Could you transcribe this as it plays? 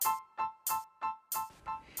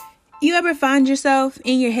You ever find yourself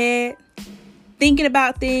in your head thinking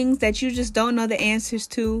about things that you just don't know the answers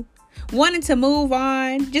to? Wanting to move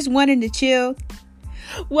on, just wanting to chill?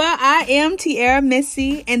 Well, I am Tiara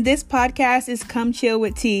Missy, and this podcast is Come Chill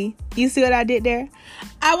with T. You see what I did there?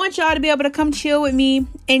 I want y'all to be able to come chill with me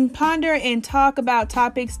and ponder and talk about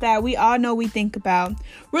topics that we all know we think about.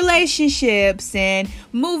 Relationships and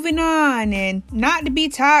moving on and not to be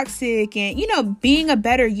toxic and, being a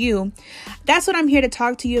better you. That's what I'm here to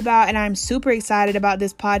talk to you about, and I'm super excited about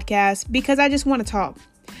this podcast because I just want to talk.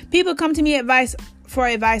 People come to me for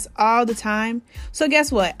advice all the time. So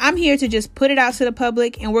guess what? I'm here to just put it out to the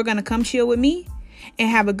public, and we're going to come chill with me and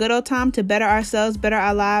have a good old time to better ourselves, better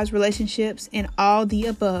our lives, relationships, and all the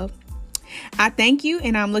above. I thank you,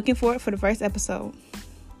 and I'm looking forward for the first episode.